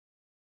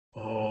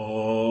Om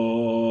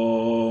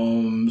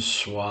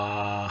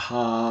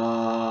Swaha.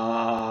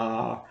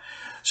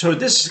 So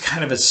this is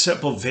kind of a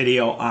simple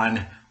video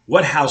on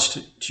what house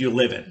do you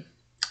live in.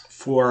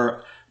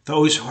 For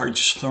those who are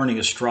just learning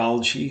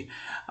astrology,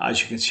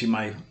 as you can see,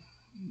 my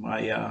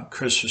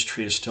Christmas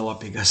tree is still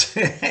up because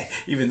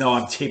even though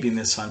I'm taping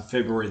this on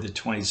February the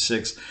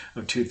 26th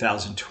of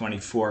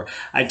 2024,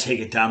 I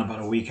take it down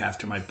about a week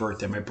after my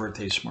birthday. My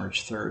birthday is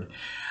March 3rd.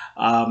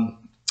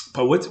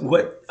 But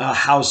what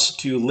house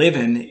do you live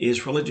in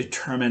is really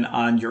determined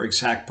on your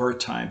exact birth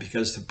time,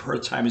 because the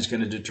birth time is going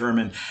to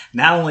determine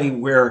not only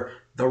where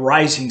the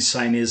rising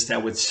sign is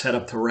that would set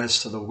up the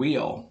rest of the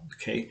wheel.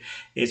 Okay,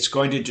 it's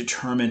going to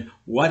determine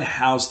what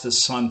house the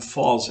sun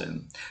falls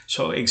in.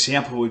 So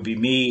example would be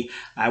me.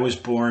 I was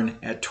born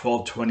at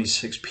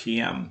 12:26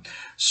 p.m.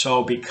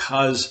 So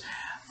because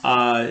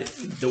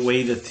the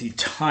way that the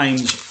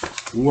times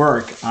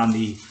work on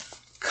the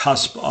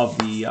cusp of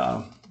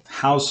the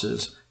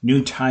houses,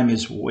 noontime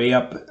is way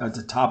up at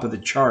the top of the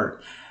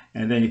chart.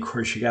 And then, of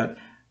course, you got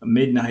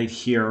midnight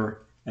here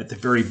at the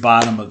very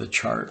bottom of the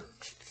chart.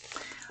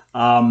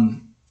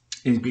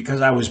 And because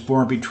I was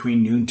born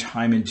between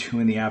noontime and 2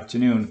 in the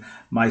afternoon,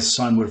 my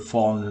sun would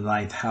fall in the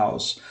ninth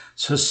house.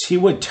 So see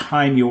what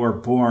time you were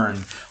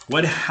born.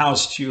 What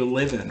house do you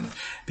live in?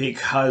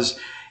 Because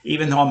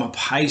even though I'm a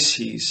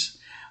Pisces,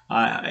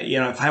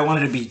 if I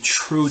wanted to be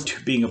true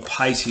to being a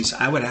Pisces,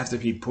 I would have to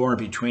be born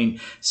between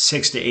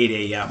 6 to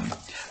 8 a.m.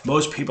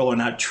 Most people are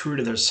not true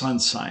to their sun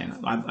sign.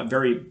 I'm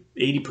very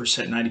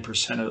 80%,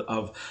 90%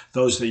 of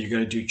those that you're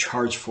going to do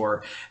charts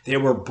for, they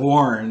were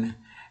born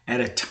at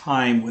a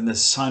time when the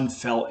sun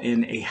fell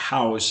in a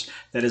house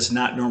that is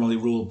not normally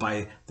ruled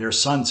by their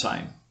sun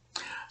sign.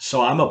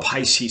 So I'm a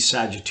Pisces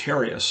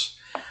Sagittarius.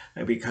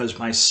 Because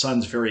my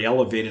sun's very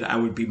elevated, I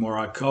would be more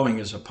outgoing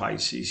as a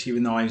Pisces,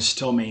 even though I'm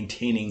still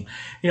maintaining,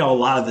 a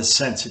lot of the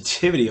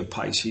sensitivity of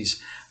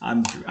Pisces.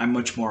 I'm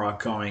much more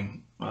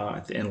outgoing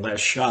and less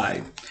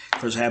shy. Of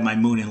course, I have my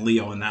moon in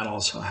Leo, and that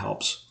also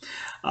helps.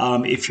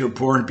 If you're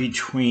born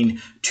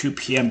between 2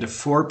 p.m. to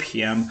 4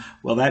 p.m.,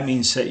 well, that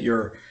means that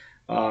your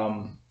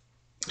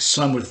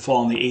sun would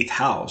fall in the 8th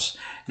house.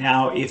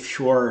 Now, if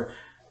you're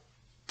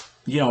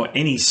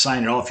any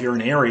sign at all, if you're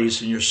in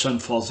Aries and your sun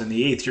falls in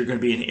the 8th, you're going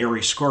to be an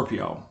Aries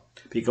Scorpio.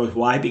 Because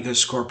why? Because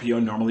Scorpio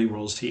normally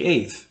rules the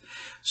 8th.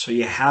 So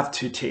you have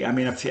to take,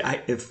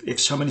 if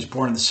somebody's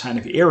born in the sign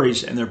of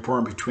Aries and they're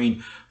born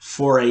between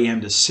 4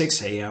 a.m. to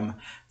 6 a.m.,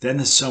 then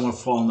the sun would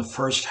fall in the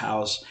 1st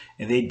house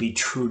and they'd be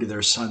true to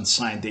their sun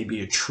sign. They'd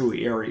be a true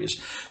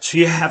Aries. So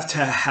you have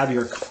to have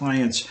your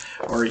clients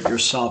or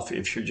yourself,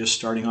 if you're just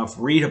starting off,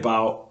 read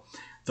about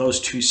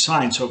those two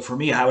signs. So for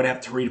me, I would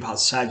have to read about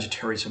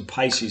Sagittarius and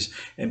Pisces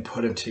and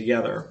put them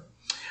together.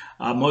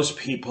 Most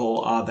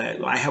people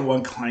that I have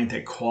one client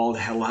that called,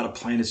 had a lot of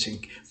planets in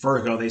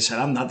Virgo. They said,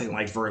 I'm nothing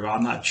like Virgo.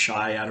 I'm not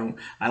shy.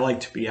 I like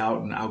to be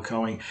out and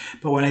outgoing.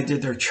 But when I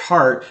did their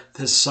chart,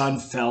 the sun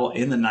fell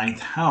in the 9th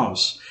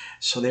house.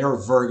 So they are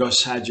Virgo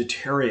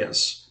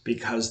Sagittarius,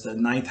 because the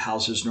 9th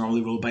house is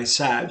normally ruled by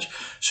Sag.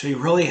 So you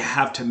really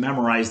have to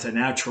memorize the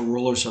natural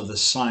rulers of the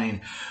sign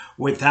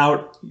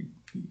without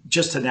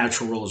just the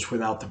natural rulers,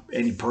 without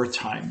any birth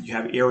time. You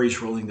have Aries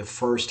ruling the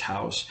 1st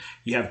house.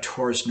 You have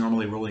Taurus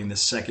normally ruling the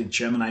 2nd.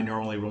 Gemini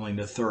normally ruling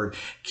the 3rd.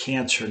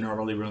 Cancer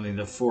normally ruling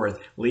the 4th.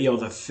 Leo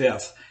the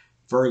 5th.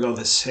 Virgo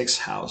the 6th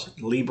house.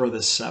 Libra the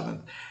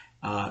 7th.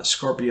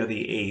 Scorpio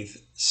the 8th.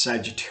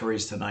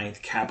 Sagittarius the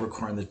 9th.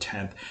 Capricorn the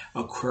 10th.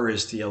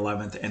 Aquarius the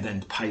 11th. And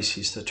then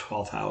Pisces the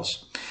 12th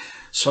house.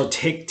 So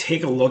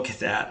take a look at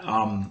that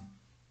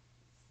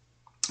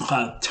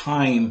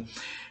time.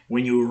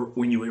 When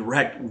you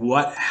erect,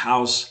 what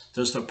house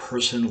does the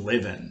person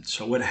live in?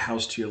 So what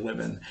house do you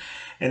live in?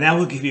 And that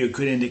will give you a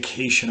good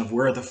indication of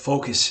where the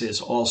focus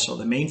is also.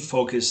 The main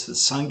focus, the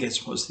sun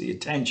gets most of the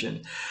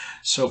attention.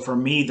 So for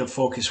me, the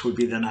focus would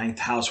be the 9th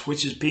house,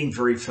 which is being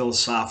very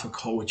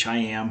philosophical, which I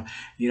am,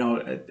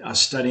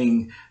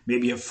 studying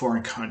maybe a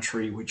foreign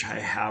country, which I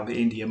have,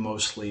 India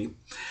mostly.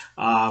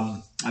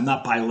 I'm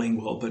not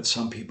bilingual, but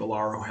some people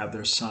are who have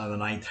their sun in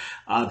the 9th.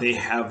 They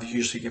have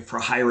usually for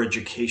higher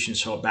education,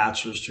 so a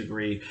bachelor's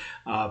degree,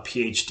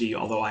 PhD,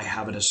 although I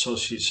have an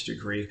associate's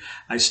degree.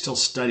 I still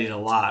studied a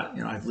lot.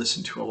 I've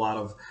listened to a lot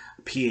of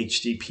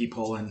PhD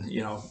people and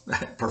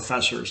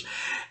professors,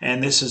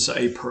 and this is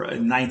a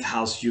 9th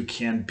house. You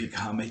can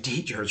become a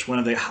teacher. It's one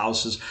of the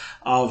houses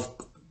of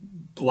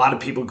a lot of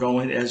people go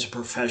in as a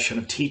profession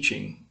of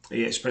teaching,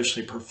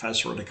 especially a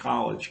professor at a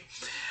college.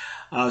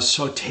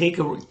 So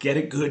get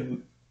a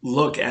good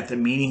look at the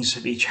meanings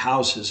of each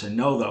houses and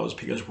know those,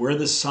 because where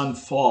the sun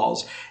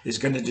falls is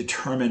going to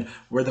determine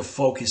where the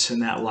focus in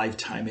that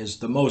lifetime is,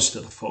 the most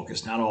of the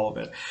focus, not all of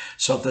it.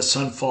 So if the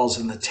sun falls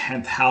in the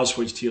 10th house,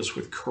 which deals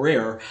with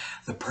career,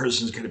 the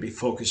person's going to be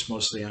focused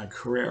mostly on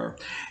career.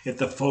 If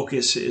the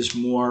focus is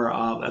more,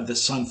 the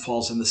sun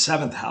falls in the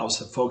 7th house,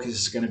 the focus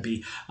is going to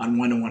be on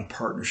one-on-one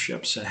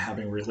partnerships and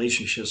having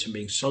relationships and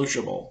being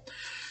sociable.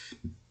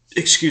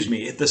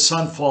 If the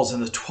sun falls in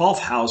the 12th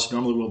house,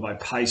 normally ruled by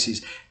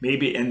Pisces,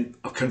 maybe in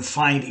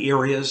confined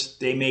areas,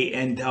 they may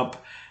end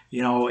up,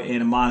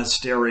 in a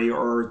monastery,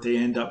 or they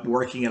end up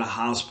working at a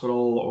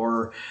hospital,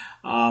 or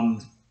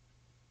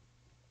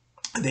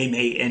they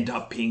may end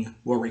up being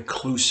more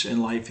recluse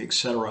in life,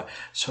 etc.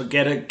 So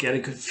get a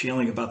good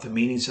feeling about the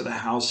meanings of the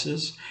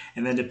houses,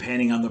 and then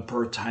depending on the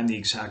birth time, the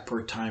exact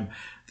birth time,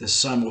 the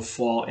sun will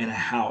fall in a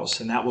house,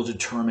 and that will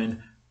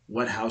determine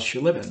what house you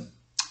live in.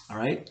 All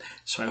right.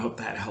 So I hope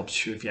that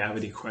helps you. If you have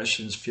any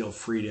questions, feel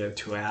free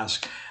to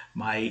ask.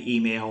 My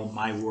email,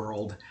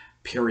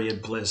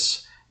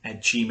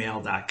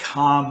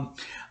 myworld.bliss@gmail.com.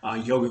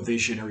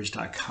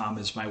 Yogavisionaries.com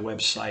is my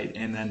website.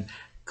 And then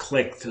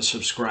click to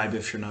subscribe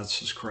if you're not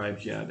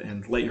subscribed yet,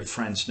 and let your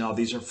friends know.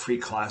 These are free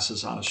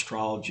classes on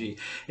astrology.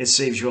 It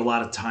saves you a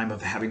lot of time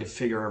of having to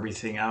figure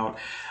everything out.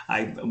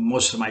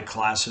 Most of my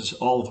classes,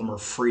 all of them are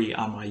free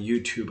on my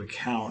YouTube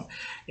account,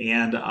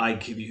 and I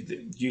give you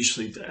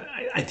usually,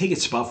 I think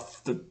it's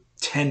about the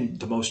 10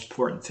 the most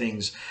important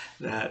things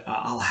that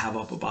I'll have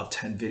up, about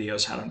 10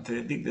 videos. I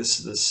think this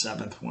is the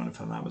 7th one,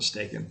 if I'm not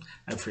mistaken.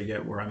 I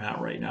forget where I'm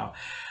at right now,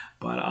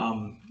 but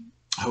I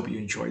hope you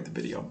enjoyed the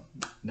video.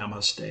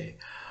 Namaste.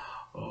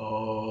 Om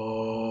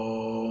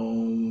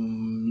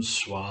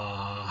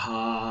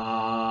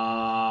Swaha.